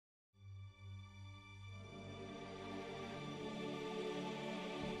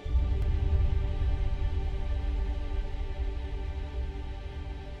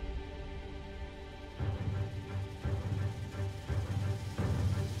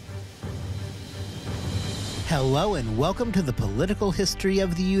Hello and welcome to the Political History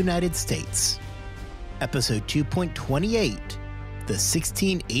of the United States. Episode 2.28, the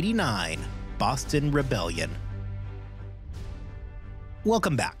 1689 Boston Rebellion.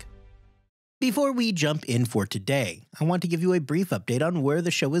 Welcome back. Before we jump in for today, I want to give you a brief update on where the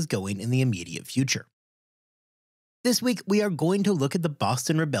show is going in the immediate future. This week, we are going to look at the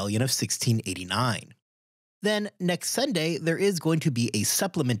Boston Rebellion of 1689. Then, next Sunday, there is going to be a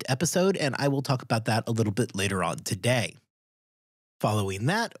supplement episode, and I will talk about that a little bit later on today. Following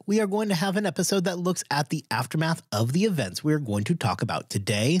that, we are going to have an episode that looks at the aftermath of the events we are going to talk about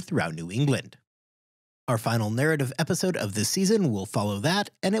today throughout New England. Our final narrative episode of this season will follow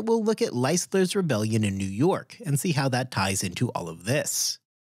that, and it will look at Leisler's rebellion in New York and see how that ties into all of this.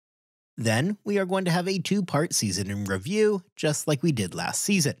 Then, we are going to have a two-part season in review, just like we did last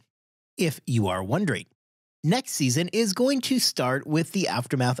season. If you are wondering, next season is going to start with the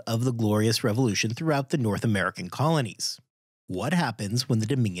aftermath of the Glorious Revolution throughout the North American colonies. What happens when the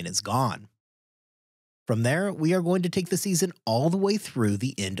Dominion is gone? From there, we are going to take the season all the way through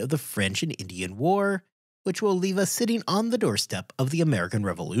the end of the French and Indian War, which will leave us sitting on the doorstep of the American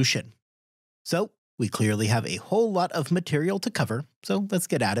Revolution. So, we clearly have a whole lot of material to cover, so let's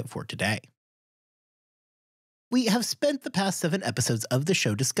get at it for today. We have spent the past 7 episodes of the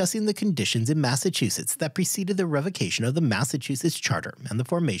show discussing the conditions in Massachusetts that preceded the revocation of the Massachusetts Charter and the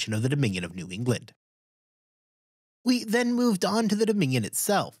formation of the Dominion of New England. We then moved on to the Dominion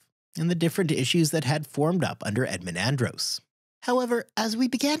itself, and the different issues that had formed up under Edmund Andros. However, as we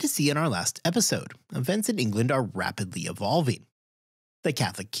began to see in our last episode, events in England are rapidly evolving. The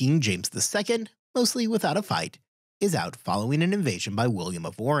Catholic King James II, mostly without a fight, is out following an invasion by William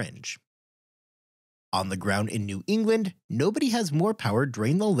of Orange. On the ground in New England, nobody has more power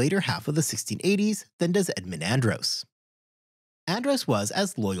during the later half of the 1680s than does Edmund Andros. Andros was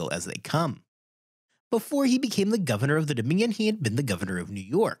as loyal as they come. Before he became the governor of the Dominion, he had been the governor of New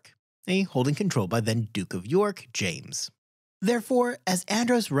York, a holding control by then Duke of York, James. Therefore, as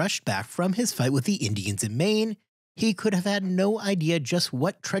Andros rushed back from his fight with the Indians in Maine, he could have had no idea just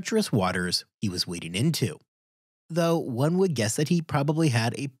what treacherous waters he was wading into. Though one would guess that he probably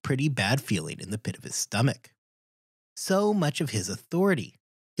had a pretty bad feeling in the pit of his stomach. So much of his authority,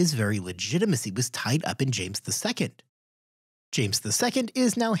 his very legitimacy, was tied up in James II. James II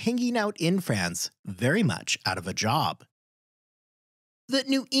is now hanging out in France, very much out of a job. The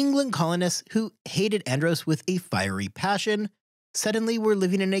New England colonists, who hated Andros with a fiery passion, suddenly were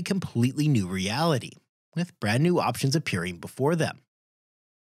living in a completely new reality, with brand new options appearing before them.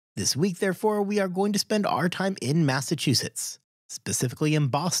 This week, therefore, we are going to spend our time in Massachusetts, specifically in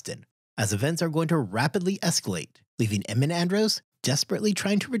Boston, as events are going to rapidly escalate, leaving Edmund Andros desperately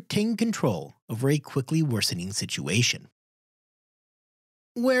trying to retain control over a quickly worsening situation.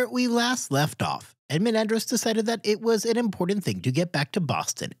 Where we last left off, Edmund Andros decided that it was an important thing to get back to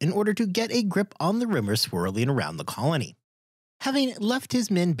Boston in order to get a grip on the rumors swirling around the colony. Having left his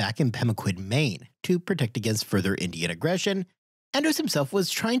men back in Pemaquid, Maine, to protect against further Indian aggression, Andros himself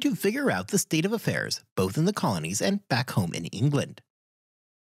was trying to figure out the state of affairs, both in the colonies and back home in England.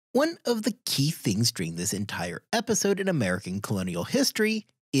 One of the key things during this entire episode in American colonial history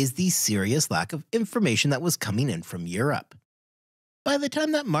is the serious lack of information that was coming in from Europe. By the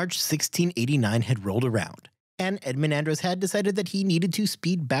time that March 1689 had rolled around, and Edmund Andros had decided that he needed to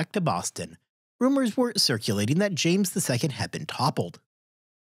speed back to Boston, rumors were circulating that James II had been toppled.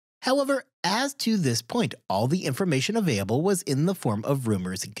 However, as to this point, all the information available was in the form of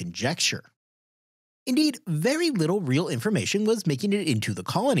rumors and conjecture. Indeed, very little real information was making it into the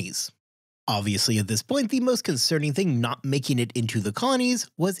colonies. Obviously, at this point, the most concerning thing not making it into the colonies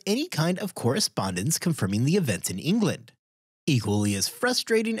was any kind of correspondence confirming the events in England. Equally as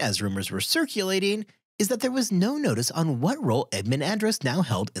frustrating as rumors were circulating is that there was no notice on what role Edmund Andros now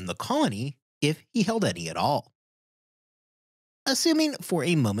held in the colony, if he held any at all. Assuming for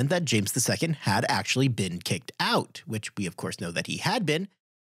a moment that James II had actually been kicked out, which we of course know that he had been,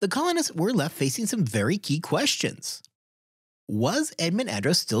 the colonists were left facing some very key questions. Was Edmund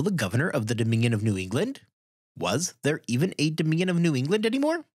Andros still the governor of the Dominion of New England? Was there even a Dominion of New England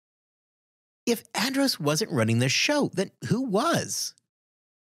anymore? If Andros wasn't running the show, then who was?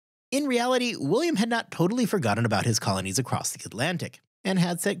 In reality, William had not totally forgotten about his colonies across the Atlantic, and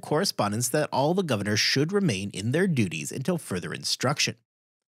had sent correspondence that all the governors should remain in their duties until further instruction.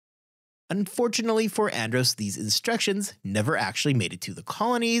 Unfortunately for Andros, these instructions never actually made it to the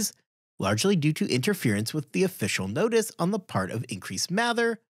colonies, largely due to interference with the official notice on the part of Increase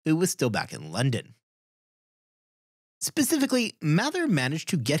Mather, who was still back in London. Specifically, Mather managed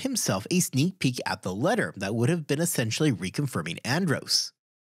to get himself a sneak peek at the letter that would have been essentially reconfirming Andros.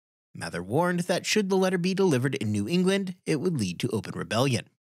 Mather warned that should the letter be delivered in New England, it would lead to open rebellion.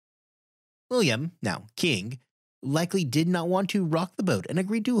 William, now king, likely did not want to rock the boat and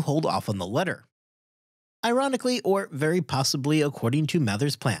agreed to hold off on the letter. Ironically, or very possibly according to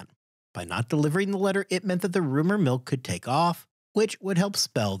Mather's plan, by not delivering the letter, it meant that the rumor mill could take off, which would help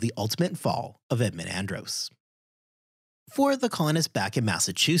spell the ultimate fall of Edmund Andros. For the colonists back in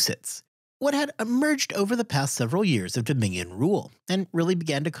Massachusetts, what had emerged over the past several years of Dominion rule, and really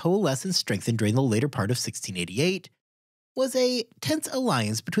began to coalesce and strengthen during the later part of 1688, was a tense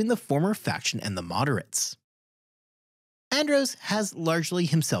alliance between the former faction and the moderates. Andros has largely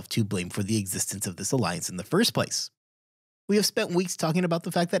himself to blame for the existence of this alliance in the first place. We have spent weeks talking about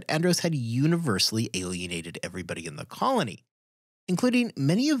the fact that Andros had universally alienated everybody in the colony, including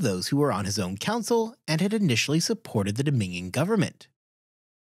many of those who were on his own council and had initially supported the Dominion government.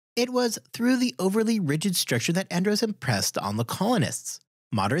 It was through the overly rigid structure that Andros impressed on the colonists,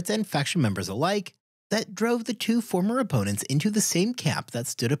 moderates and faction members alike, that drove the two former opponents into the same camp that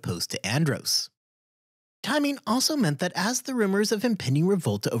stood opposed to Andros. Timing also meant that as the rumors of impending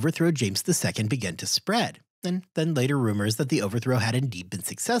revolt to overthrow James II began to spread, and then later rumors that the overthrow had indeed been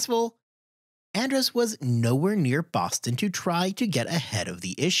successful, Andros was nowhere near Boston to try to get ahead of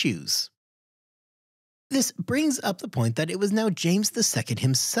the issues. This brings up the point that it was now James II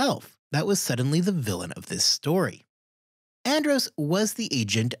himself that was suddenly the villain of this story. Andros was the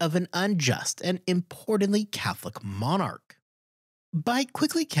agent of an unjust and importantly Catholic monarch. By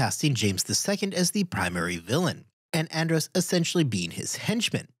quickly casting James II as the primary villain, and Andros essentially being his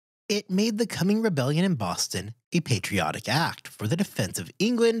henchman, it made the coming rebellion in Boston a patriotic act for the defense of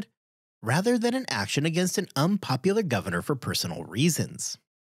England rather than an action against an unpopular governor for personal reasons.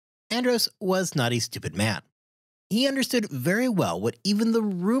 Andros was not a stupid man. He understood very well what even the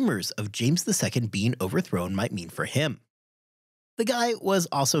rumors of James II being overthrown might mean for him. The guy was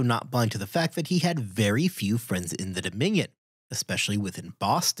also not blind to the fact that he had very few friends in the Dominion, especially within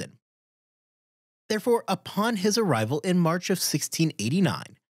Boston. Therefore, upon his arrival in March of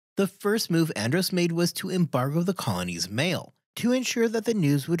 1689, the first move Andros made was to embargo the colony's mail, to ensure that the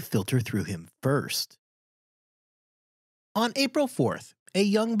news would filter through him first. On April 4th, a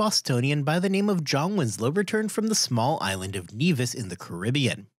young Bostonian by the name of John Winslow returned from the small island of Nevis in the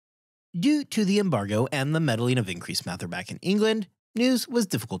Caribbean. Due to the embargo and the meddling of Increase Mather back in England, news was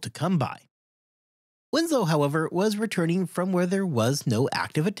difficult to come by. Winslow, however, was returning from where there was no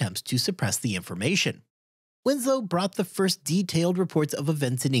active attempts to suppress the information. Winslow brought the first detailed reports of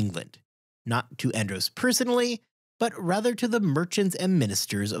events in England, not to Andros personally, but rather to the merchants and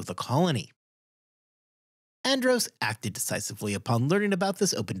ministers of the colony. Andros acted decisively upon learning about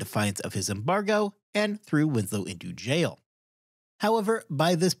this open defiance of his embargo and threw Winslow into jail. However,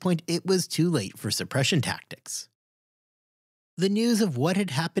 by this point it was too late for suppression tactics. The news of what had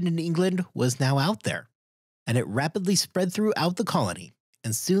happened in England was now out there, and it rapidly spread throughout the colony,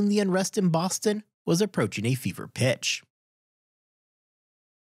 and soon the unrest in Boston was approaching a fever pitch.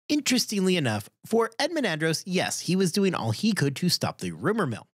 Interestingly enough, for Edmund Andros, yes, he was doing all he could to stop the rumor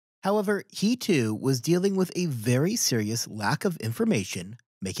mill. However, he too was dealing with a very serious lack of information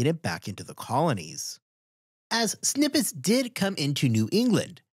making it back into the colonies. As snippets did come into New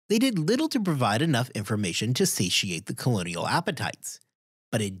England, they did little to provide enough information to satiate the colonial appetites,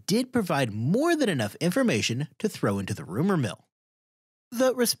 but it did provide more than enough information to throw into the rumor mill.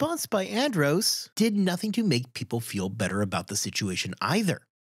 The response by Andros did nothing to make people feel better about the situation either.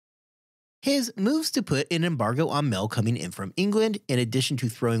 His moves to put an embargo on mail coming in from England, in addition to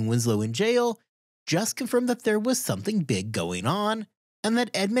throwing Winslow in jail, just confirmed that there was something big going on, and that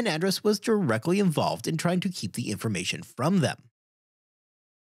Edmund Andros was directly involved in trying to keep the information from them.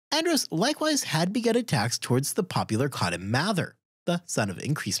 Andros likewise had begun attacks towards the popular Cotton Mather, the son of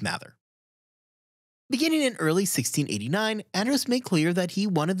Increase Mather. Beginning in early 1689, Andros made clear that he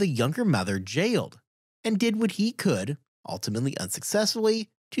wanted the younger Mather jailed, and did what he could, ultimately unsuccessfully,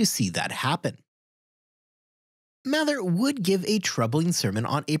 to see that happen. Mather would give a troubling sermon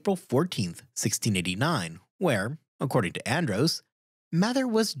on April 14, 1689, where, according to Andros, Mather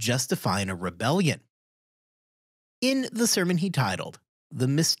was justifying a rebellion. In the sermon he titled, "The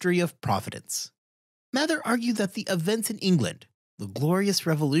Mystery of Providence," Mather argued that the events in England, the Glorious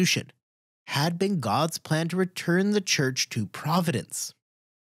Revolution, had been God's plan to return the church to providence.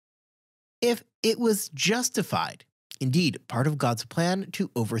 If it was justified, indeed part of God's plan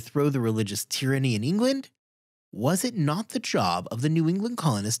to overthrow the religious tyranny in England, was it not the job of the New England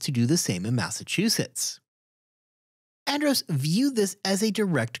colonists to do the same in Massachusetts? Andros viewed this as a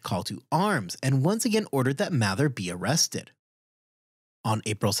direct call to arms and once again ordered that Mather be arrested. On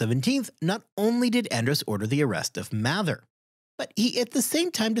April 17th, not only did Andros order the arrest of Mather, But he at the same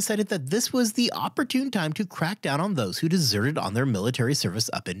time decided that this was the opportune time to crack down on those who deserted on their military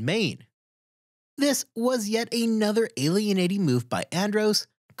service up in Maine. This was yet another alienating move by Andros,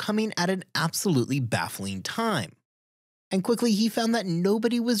 coming at an absolutely baffling time. And quickly he found that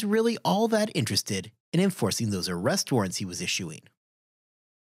nobody was really all that interested in enforcing those arrest warrants he was issuing.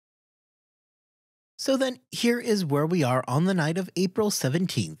 So then, here is where we are on the night of April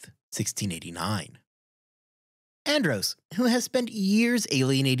 17th, 1689. Andros, who has spent years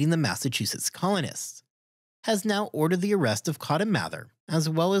alienating the Massachusetts colonists, has now ordered the arrest of Cotton Mather, as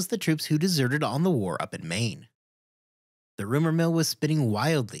well as the troops who deserted on the war up in Maine. The rumor mill was spinning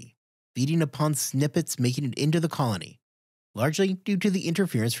wildly, feeding upon snippets making it into the colony, largely due to the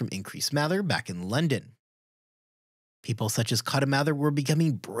interference from Increase Mather back in London. People such as Cotton Mather were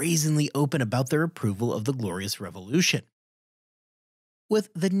becoming brazenly open about their approval of the Glorious Revolution. With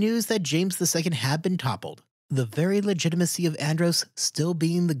the news that James II had been toppled, the very legitimacy of Andros still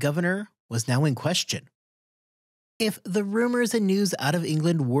being the governor was now in question. If the rumors and news out of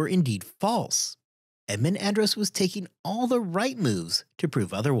England were indeed false, Edmund Andros was taking all the right moves to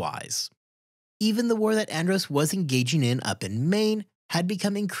prove otherwise. Even the war that Andros was engaging in up in Maine had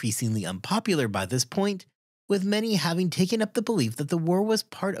become increasingly unpopular by this point, with many having taken up the belief that the war was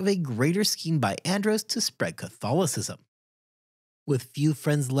part of a greater scheme by Andros to spread Catholicism. With few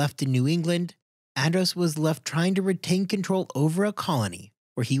friends left in New England, Andros was left trying to retain control over a colony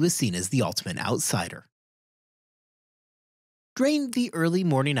where he was seen as the ultimate outsider. During the early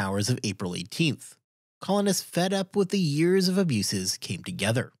morning hours of April 18th, colonists fed up with the years of abuses came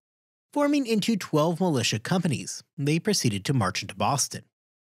together. Forming into 12 militia companies, they proceeded to march into Boston.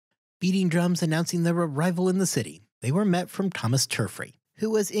 Beating drums announcing their arrival in the city, they were met from Thomas Turfrey, who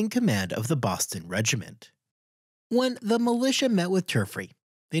was in command of the Boston Regiment. When the militia met with Turfrey,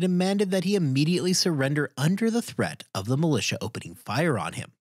 they demanded that he immediately surrender under the threat of the militia opening fire on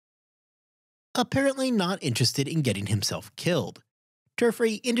him. Apparently not interested in getting himself killed,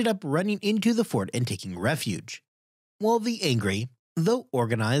 Turfrey ended up running into the fort and taking refuge, while the angry, though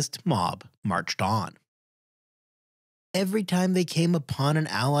organized, mob marched on. Every time they came upon an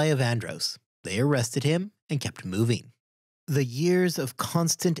ally of Andros, they arrested him and kept moving. The years of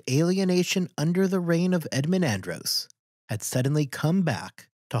constant alienation under the reign of Edmund Andros had suddenly come back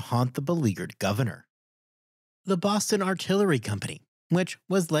to haunt the beleaguered governor. The Boston Artillery Company, which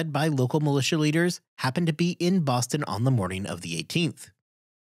was led by local militia leaders, happened to be in Boston on the morning of the 18th.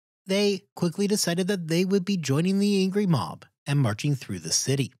 They quickly decided that they would be joining the angry mob and marching through the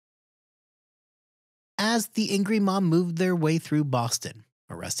city. As the angry mob moved their way through Boston,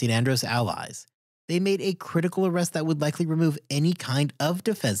 arresting Andros' allies, they made a critical arrest that would likely remove any kind of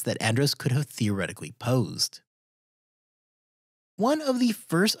defense that Andros could have theoretically posed. One of the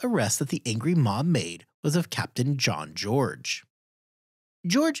first arrests that the angry mob made was of Captain John George.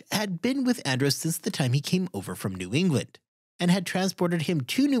 George had been with Andros since the time he came over from New England, and had transported him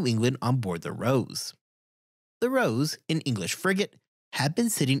to New England on board the Rose. The Rose, an English frigate, had been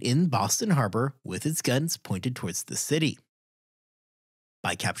sitting in Boston Harbor with its guns pointed towards the city.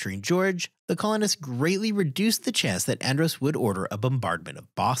 By capturing George, the colonists greatly reduced the chance that Andros would order a bombardment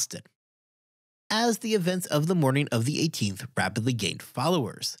of Boston. As the events of the morning of the 18th rapidly gained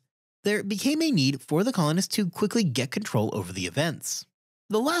followers, there became a need for the colonists to quickly get control over the events.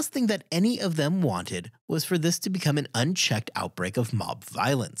 The last thing that any of them wanted was for this to become an unchecked outbreak of mob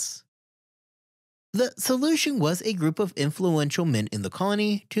violence. The solution was a group of influential men in the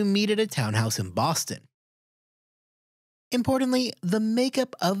colony to meet at a townhouse in Boston. Importantly, the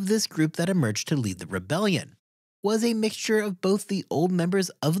makeup of this group that emerged to lead the rebellion was a mixture of both the old members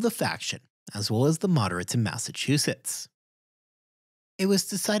of the faction as well as the moderates in Massachusetts. It was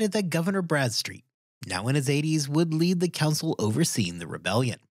decided that Governor Bradstreet, now in his 80s, would lead the council overseeing the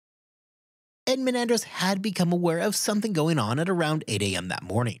rebellion. Edmund Andros had become aware of something going on at around 8 a.m. that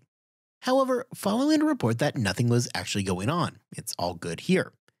morning. However, following a report that nothing was actually going on, it's all good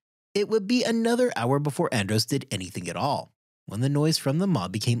here, it would be another hour before Andros did anything at all, when the noise from the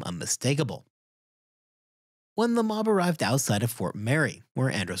mob became unmistakable. When the mob arrived outside of Fort Mary, where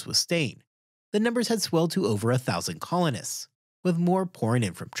Andros was staying, the numbers had swelled to over 1,000 colonists, with more pouring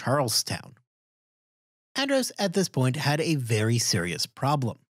in from Charlestown. Andros at this point had a very serious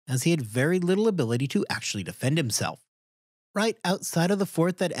problem, as he had very little ability to actually defend himself. Right outside of the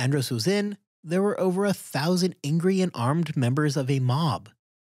fort that Andros was in, there were over 1,000 angry and armed members of a mob.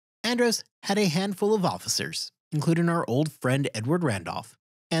 Andros had a handful of officers, including our old friend Edward Randolph,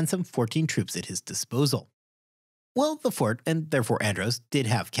 and some 14 troops at his disposal. While the fort, and therefore Andros, did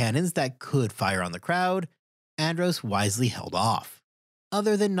have cannons that could fire on the crowd, Andros wisely held off.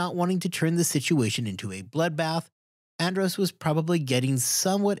 Other than not wanting to turn the situation into a bloodbath, Andros was probably getting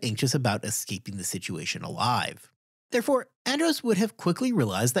somewhat anxious about escaping the situation alive. Therefore, Andros would have quickly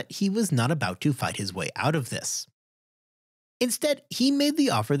realized that he was not about to fight his way out of this. Instead, he made the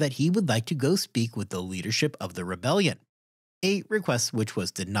offer that he would like to go speak with the leadership of the rebellion, a request which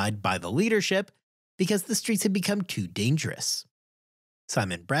was denied by the leadership because the streets had become too dangerous.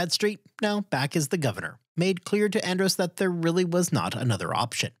 Simon Bradstreet, now back as the governor, made clear to Andros that there really was not another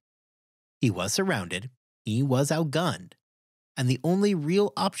option. He was surrounded, he was outgunned, and the only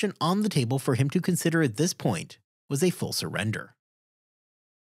real option on the table for him to consider at this point was a full surrender.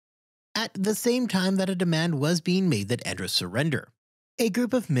 At the same time that a demand was being made that Andros surrender, a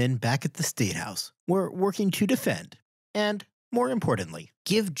group of men back at the State House were working to defend and, more importantly,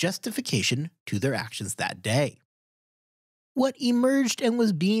 give justification to their actions that day. What emerged and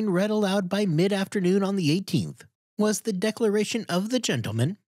was being read aloud by mid-afternoon on the 18th was the Declaration of the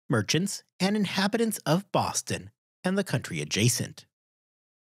Gentlemen, Merchants, and Inhabitants of Boston and the country adjacent.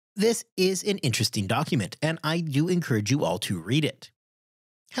 This is an interesting document, and I do encourage you all to read it.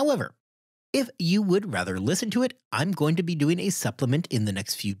 However, if you would rather listen to it, I'm going to be doing a supplement in the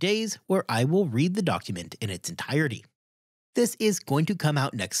next few days where I will read the document in its entirety. This is going to come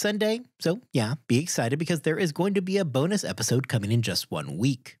out next Sunday, so yeah, be excited because there is going to be a bonus episode coming in just 1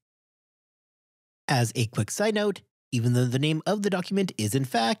 week. As a quick side note, even though the name of the document is in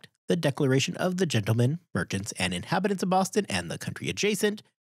fact the Declaration of the Gentlemen, Merchants, and Inhabitants of Boston and the country adjacent,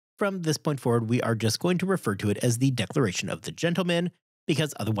 from this point forward we are just going to refer to it as the Declaration of the Gentlemen,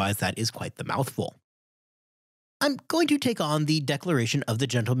 because otherwise that is quite the mouthful. I'm going to take on the Declaration of the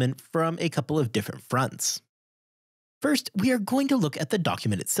Gentlemen from a couple of different fronts. First, we are going to look at the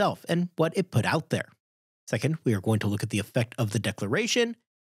document itself and what it put out there. Second, we are going to look at the effect of the Declaration.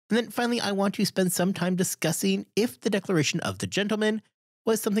 And then finally, I want to spend some time discussing if the Declaration of the Gentlemen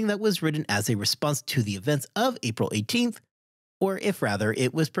was something that was written as a response to the events of April 18th, or if rather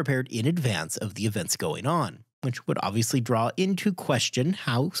it was prepared in advance of the events going on, which would obviously draw into question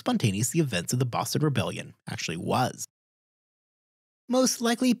how spontaneous the events of the Boston Rebellion actually was. Most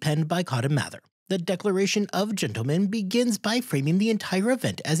likely penned by Cotton Mather, the Declaration of Gentlemen begins by framing the entire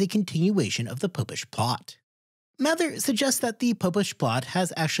event as a continuation of the Popish plot. Mather suggests that the Popish plot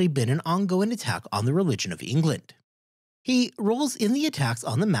has actually been an ongoing attack on the religion of England. He rolls in the attacks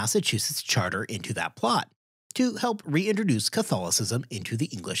on the Massachusetts Charter into that plot, to help reintroduce Catholicism into the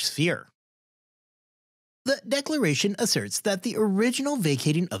English sphere. The Declaration asserts that the original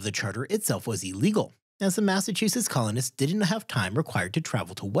vacating of the charter itself was illegal, as the Massachusetts colonists didn't have time required to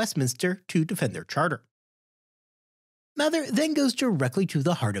travel to Westminster to defend their charter. Mather then goes directly to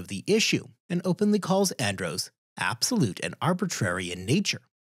the heart of the issue and openly calls Andros absolute and arbitrary in nature.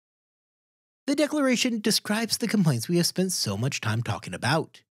 The Declaration describes the complaints we have spent so much time talking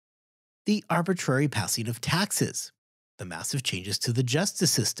about: the arbitrary passing of taxes, the massive changes to the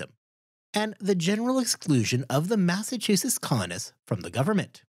justice system, and the general exclusion of the Massachusetts colonists from the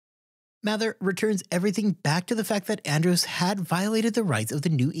government. Mather returns everything back to the fact that Andros had violated the rights of the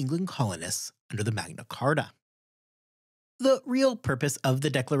New England colonists under the Magna Carta. The real purpose of the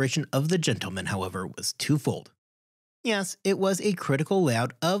Declaration of the Gentlemen, however, was twofold. Yes, it was a critical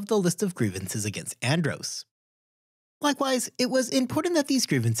layout of the list of grievances against Andros. Likewise, it was important that these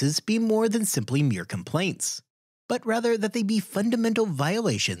grievances be more than simply mere complaints, but rather that they be fundamental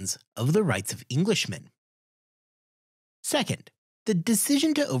violations of the rights of Englishmen. Second, the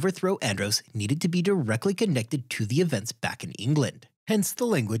decision to overthrow Andros needed to be directly connected to the events back in England, hence the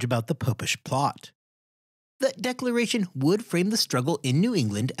language about the Popish plot. The Declaration would frame the struggle in New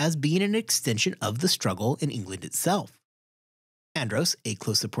England as being an extension of the struggle in England itself. Andros, a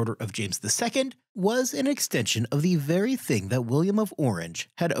close supporter of James II, was an extension of the very thing that William of Orange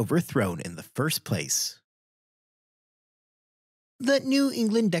had overthrown in the first place. The New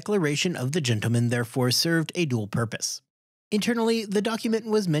England Declaration of the Gentlemen therefore served a dual purpose. Internally, the document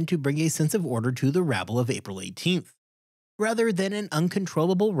was meant to bring a sense of order to the rabble of April 18th. Rather than an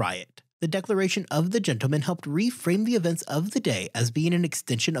uncontrollable riot, the Declaration of the Gentlemen helped reframe the events of the day as being an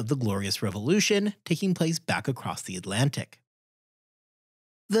extension of the Glorious Revolution taking place back across the Atlantic.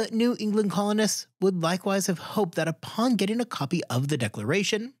 The New England colonists would likewise have hoped that upon getting a copy of the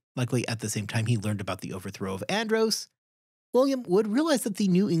Declaration, likely at the same time he learned about the overthrow of Andros, William would realize that the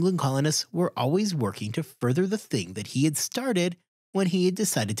New England colonists were always working to further the thing that he had started when he had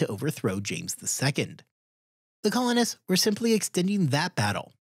decided to overthrow James II. The colonists were simply extending that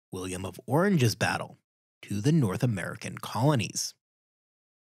battle, William of Orange's battle, to the North American colonies.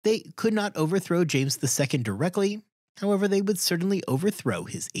 They could not overthrow James II directly, however they would certainly overthrow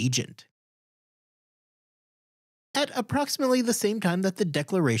his agent. At approximately the same time that the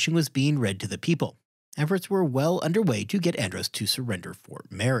Declaration was being read to the people, efforts were well underway to get Andros to surrender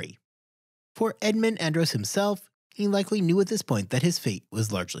Fort Mary. For Edmund Andros himself, he likely knew at this point that his fate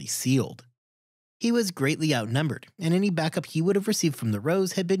was largely sealed. He was greatly outnumbered, and any backup he would have received from the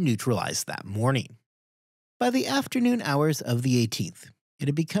Rose had been neutralized that morning. By the afternoon hours of the 18th, it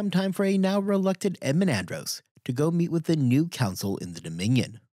had become time for a now reluctant Edmund Andros to go meet with the new council in the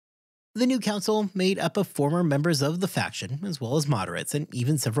Dominion. The new council, made up of former members of the faction, as well as moderates, and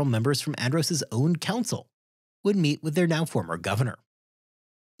even several members from Andros's own council, would meet with their now former governor.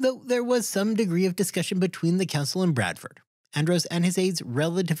 Though there was some degree of discussion between the council and Bradford, Andros and his aides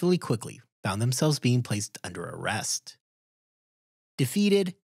relatively quickly found themselves being placed under arrest.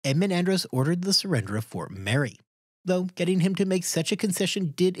 Defeated, Edmund Andros ordered the surrender of Fort Mary, though getting him to make such a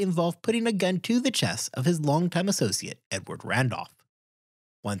concession did involve putting a gun to the chest of his longtime associate, Edward Randolph.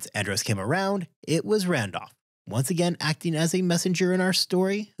 Once Andros came around, it was Randolph, once again acting as a messenger in our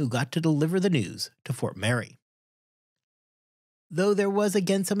story, who got to deliver the news to Fort Mary. Though there was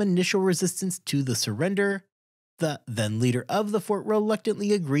again some initial resistance to the surrender, the then leader of the fort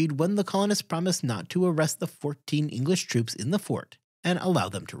reluctantly agreed when the colonists promised not to arrest the 14 English troops in the fort and allow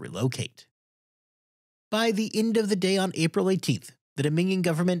them to relocate. By the end of the day on April 18th, the Dominion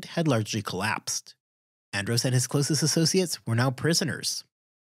government had largely collapsed. Andros and his closest associates were now prisoners.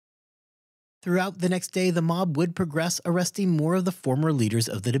 Throughout the next day, the mob would progress, arresting more of the former leaders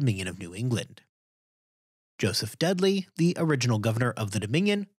of the Dominion of New England. Joseph Dudley, the original governor of the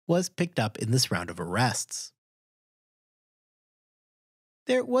Dominion, was picked up in this round of arrests.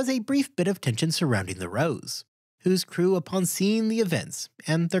 There was a brief bit of tension surrounding the Rose, whose crew, upon seeing the events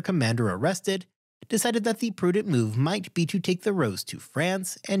and their commander arrested, decided that the prudent move might be to take the Rose to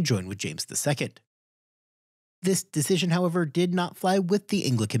France and join with James II. This decision, however, did not fly with the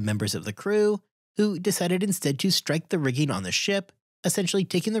Anglican members of the crew, who decided instead to strike the rigging on the ship, essentially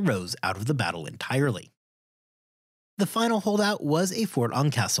taking the Rose out of the battle entirely. The final holdout was a fort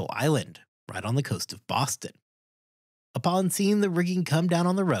on Castle Island, right on the coast of Boston. Upon seeing the rigging come down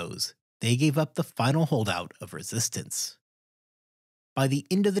on the Rose, they gave up the final holdout of resistance. By the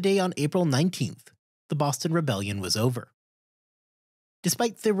end of the day on April 19th, the Boston Rebellion was over.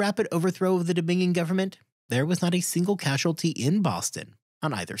 Despite the rapid overthrow of the Dominion government, there was not a single casualty in Boston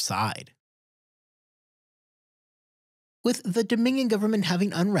on either side. With the Dominion government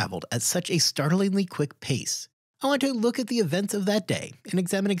having unraveled at such a startlingly quick pace, I want to look at the events of that day and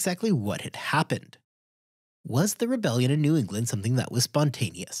examine exactly what had happened. Was the rebellion in New England something that was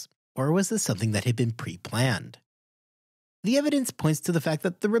spontaneous, or was this something that had been pre-planned? The evidence points to the fact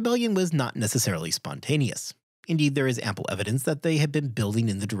that the rebellion was not necessarily spontaneous. Indeed, there is ample evidence that they had been building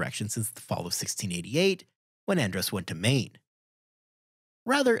in the direction since the fall of 1688, when Andros went to Maine.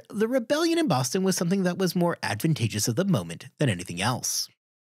 Rather, the rebellion in Boston was something that was more advantageous of the moment than anything else.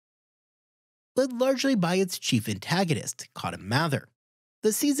 Led largely by its chief antagonist, Cotton Mather,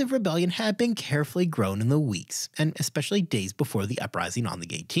 the seeds of rebellion had been carefully grown in the weeks, and especially days before the uprising on the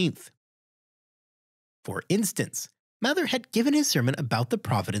 18th. For instance, Mather had given his sermon about the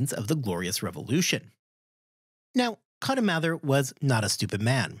providence of the Glorious Revolution. Now, Cotton Mather was not a stupid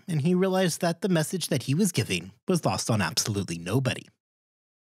man, and he realized that the message that he was giving was lost on absolutely nobody.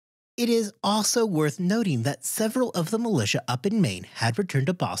 It is also worth noting that several of the militia up in Maine had returned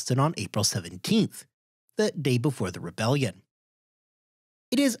to Boston on April 17th, the day before the rebellion.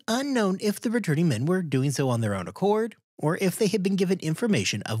 It is unknown if the returning men were doing so on their own accord, or if they had been given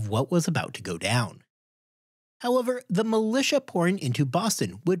information of what was about to go down. However, the militia pouring into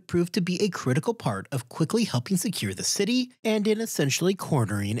Boston would prove to be a critical part of quickly helping secure the city and in essentially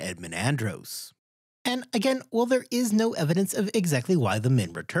cornering Edmund Andros. And again, while there is no evidence of exactly why the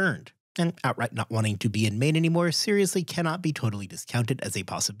men returned, and outright not wanting to be in Maine anymore seriously cannot be totally discounted as a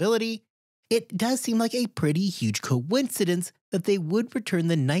possibility, it does seem like a pretty huge coincidence that they would return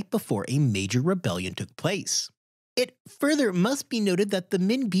the night before a major rebellion took place. It further must be noted that the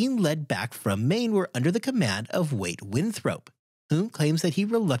men being led back from Maine were under the command of Waite Winthrop, who claims that he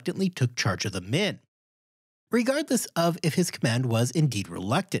reluctantly took charge of the men. Regardless of if his command was indeed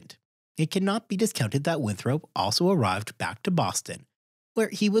reluctant, it cannot be discounted that Winthrop also arrived back to Boston, where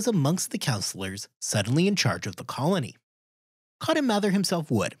he was amongst the councilors suddenly in charge of the colony. Cotton Mather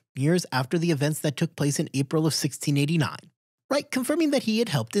himself would, years after the events that took place in April of 1689, write confirming that he had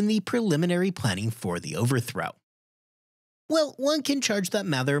helped in the preliminary planning for the overthrow. Well, one can charge that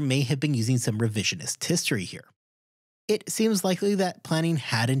Mather may have been using some revisionist history here. It seems likely that planning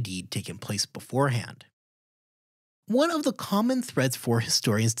had indeed taken place beforehand. One of the common threads for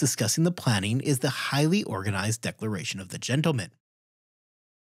historians discussing the planning is the highly organized Declaration of the Gentlemen.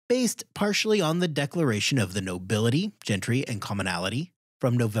 Based partially on the Declaration of the Nobility, Gentry, and Commonalty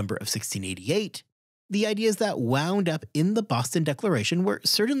from November of 1688, the ideas that wound up in the Boston Declaration were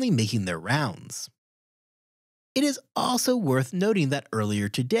certainly making their rounds. It is also worth noting that earlier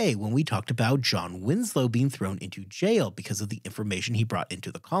today, when we talked about John Winslow being thrown into jail because of the information he brought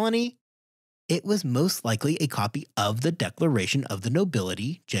into the colony, it was most likely a copy of the Declaration of the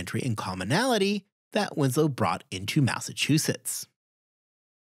Nobility, Gentry, and Commonalty that Winslow brought into Massachusetts.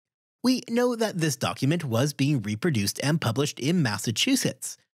 We know that this document was being reproduced and published in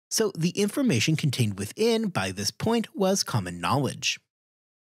Massachusetts, so the information contained within by this point was common knowledge.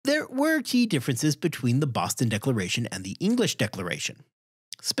 There were key differences between the Boston Declaration and the English Declaration.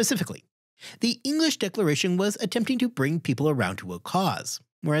 Specifically, the English Declaration was attempting to bring people around to a cause,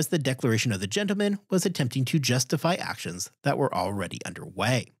 whereas the Declaration of the Gentleman was attempting to justify actions that were already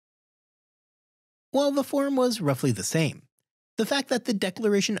underway. While the form was roughly the same, the fact that the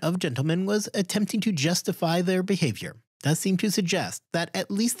Declaration of Gentlemen was attempting to justify their behavior does seem to suggest that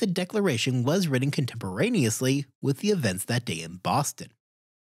at least the Declaration was written contemporaneously with the events that day in Boston.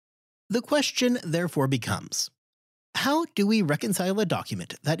 The question therefore becomes, how do we reconcile a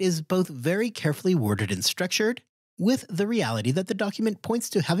document that is both very carefully worded and structured with the reality that the document points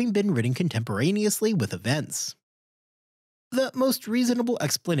to having been written contemporaneously with events? The most reasonable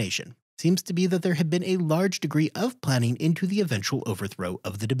explanation seems to be that there had been a large degree of planning into the eventual overthrow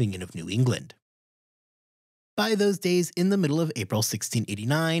of the Dominion of New England. By those days, in the middle of April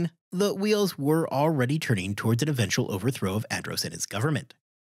 1689, the wheels were already turning towards an eventual overthrow of Andros and his government.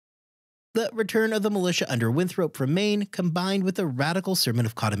 The return of the militia under Winthrop from Maine, combined with the radical sermon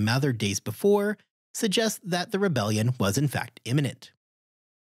of Cotton Mather days before, suggests that the rebellion was in fact imminent.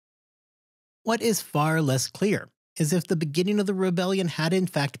 What is far less clear is if the beginning of the rebellion had in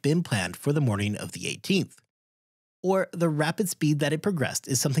fact been planned for the morning of the 18th, or the rapid speed that it progressed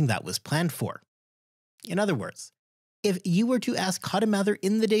is something that was planned for. In other words, if you were to ask Cotton Mather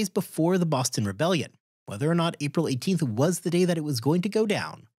in the days before the Boston Rebellion whether or not April 18th was the day that it was going to go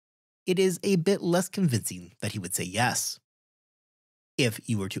down, it is a bit less convincing that he would say yes. If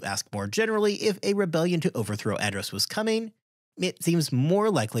you were to ask more generally if a rebellion to overthrow Andros was coming, it seems more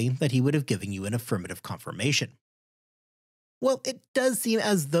likely that he would have given you an affirmative confirmation. Well, it does seem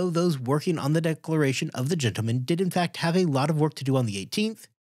as though those working on the Declaration of the Gentleman did in fact have a lot of work to do on the 18th.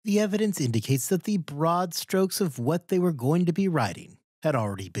 The evidence indicates that the broad strokes of what they were going to be writing had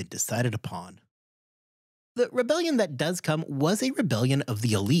already been decided upon. The rebellion that does come was a rebellion of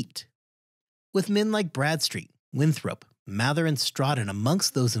the elite, with men like Bradstreet, Winthrop, Mather, and Stratton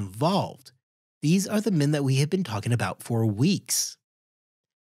amongst those involved. These are the men that we have been talking about for weeks.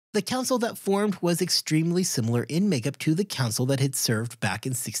 The council that formed was extremely similar in makeup to the council that had served back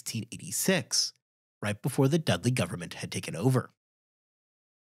in 1686, right before the Dudley government had taken over.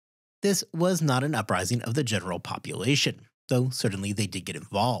 This was not an uprising of the general population, though certainly they did get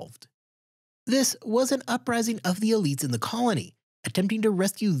involved. This was an uprising of the elites in the colony, attempting to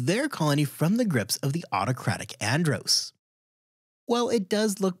rescue their colony from the grips of the autocratic Andros. While it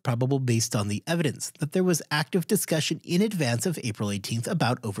does look probable based on the evidence that there was active discussion in advance of April 18th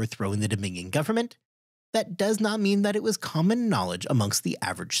about overthrowing the Dominion government, that does not mean that it was common knowledge amongst the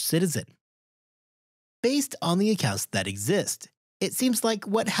average citizen. Based on the accounts that exist, it seems like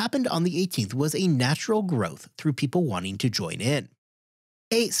what happened on the 18th was a natural growth through people wanting to join in.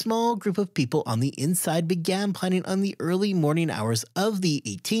 A small group of people on the inside began planning on the early morning hours of the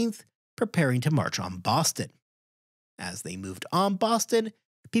 18th, preparing to march on Boston. As they moved on Boston,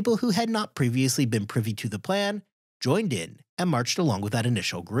 people who had not previously been privy to the plan joined in and marched along with that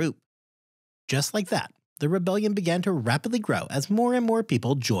initial group. Just like that, the rebellion began to rapidly grow as more and more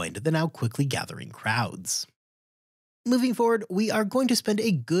people joined the now quickly gathering crowds. Moving forward, we are going to spend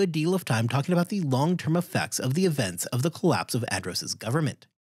a good deal of time talking about the long-term effects of the events of the collapse of Andros's government.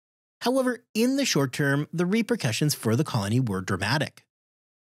 However, in the short term, the repercussions for the colony were dramatic.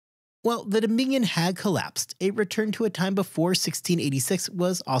 While the Dominion had collapsed, a return to a time before 1686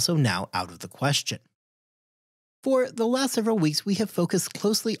 was also now out of the question. For the last several weeks, we have focused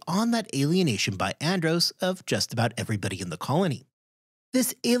closely on that alienation by Andros of just about everybody in the colony.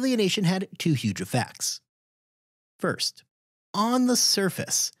 This alienation had two huge effects. First, on the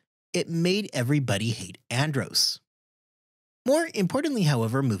surface, it made everybody hate Andros. More importantly,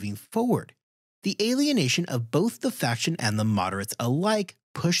 however, moving forward, the alienation of both the faction and the moderates alike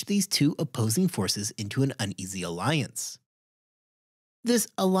pushed these two opposing forces into an uneasy alliance. This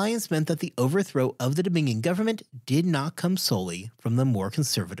alliance meant that the overthrow of the Dominion government did not come solely from the more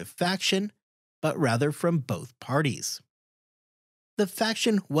conservative faction, but rather from both parties. The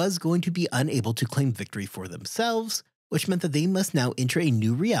faction was going to be unable to claim victory for themselves, which meant that they must now enter a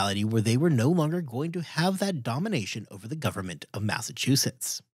new reality where they were no longer going to have that domination over the government of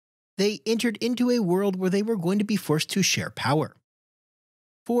Massachusetts. They entered into a world where they were going to be forced to share power.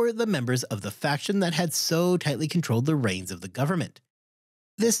 For the members of the faction that had so tightly controlled the reins of the government,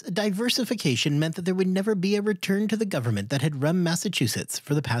 this diversification meant that there would never be a return to the government that had run Massachusetts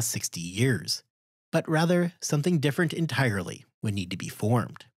for the past 60 years, but rather something different entirely would need to be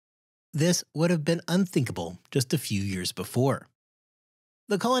formed. This would have been unthinkable just a few years before.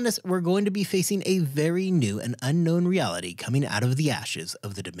 The colonists were going to be facing a very new and unknown reality coming out of the ashes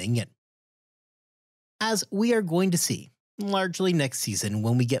of the Dominion. As we are going to see, largely next season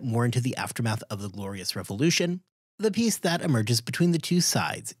when we get more into the aftermath of the Glorious Revolution, the peace that emerges between the two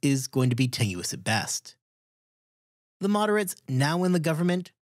sides is going to be tenuous at best. The moderates, now in the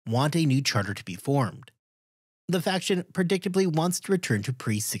government, want a new charter to be formed. The faction predictably wants to return to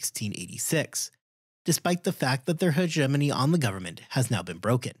pre-1686, despite the fact that their hegemony on the government has now been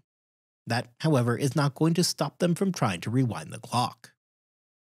broken. That, however, is not going to stop them from trying to rewind the clock.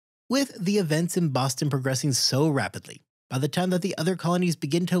 With the events in Boston progressing so rapidly, by the time that the other colonies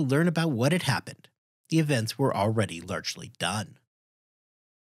begin to learn about what had happened, the events were already largely done.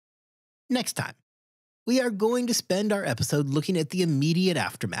 Next time, we are going to spend our episode looking at the immediate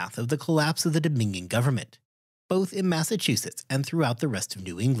aftermath of the collapse of the Dominion government, both in Massachusetts and throughout the rest of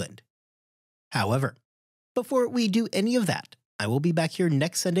New England. However, before we do any of that, I will be back here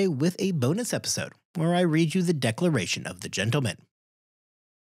next Sunday with a bonus episode where I read you the Declaration of the Gentleman.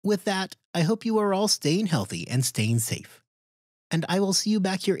 With that, I hope you are all staying healthy and staying safe. And I will see you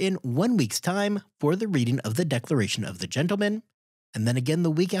back here in 1 week's time for the reading of the Declaration of the Gentleman, and then again the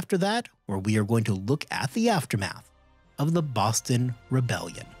week after that, where we are going to look at the aftermath of the Boston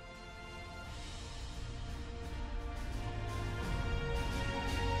Rebellion.